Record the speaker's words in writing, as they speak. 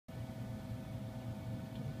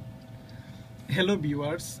Hello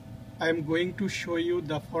viewers, I am going to show you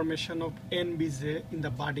the formation of NVJ in the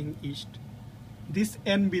budding yeast. This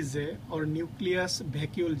NVJ or nucleus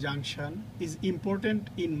vacuole junction is important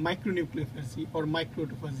in micronucleophagy or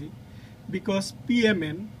microautophagy because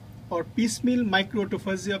PMN or piecemeal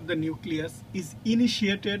microautophagy of the nucleus is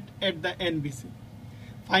initiated at the NVJ.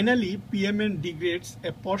 Finally, PMN degrades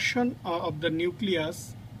a portion of the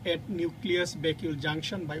nucleus at nucleus vacuole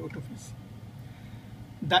junction by autophagy.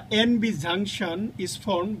 The NV junction is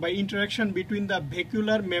formed by interaction between the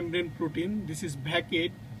vacuolar membrane protein, this is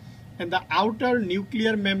VAC8, and the outer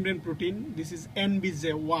nuclear membrane protein, this is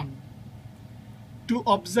NVJ1. To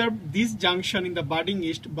observe this junction in the budding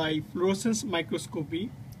yeast by fluorescence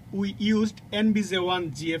microscopy, we used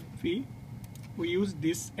NVJ1 GFP. We used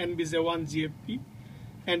this NVJ1 GFP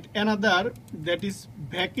and another that is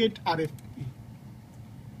VAC8 RFP.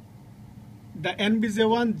 The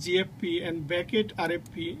NVJ1 GFP and VAC8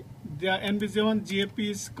 RFP, the NVJ1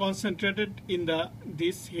 GFP is concentrated in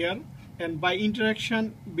this here, and by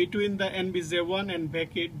interaction between the NVJ1 and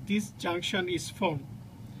VAC8, this junction is formed.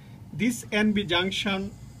 This NV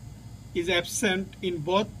junction is absent in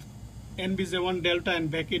both NVJ1 delta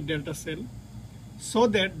and VAC8 delta cell, so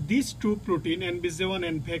that these two protein, NVJ1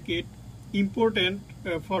 and VAC8, important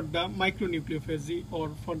for the micronucleophagy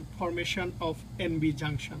or for the formation of NV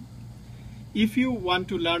junction. If you want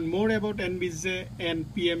to learn more about NVJ and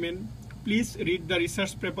PMN, please read the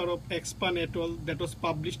research paper of Expan et al. That was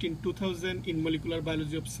published in 2000 in Molecular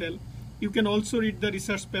Biology of Cell. You can also read the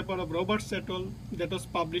research paper of Roberts et al. That was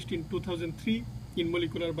published in 2003 in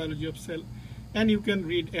Molecular Biology of Cell. And you can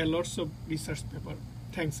read lots of research paper.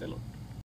 Thanks a lot.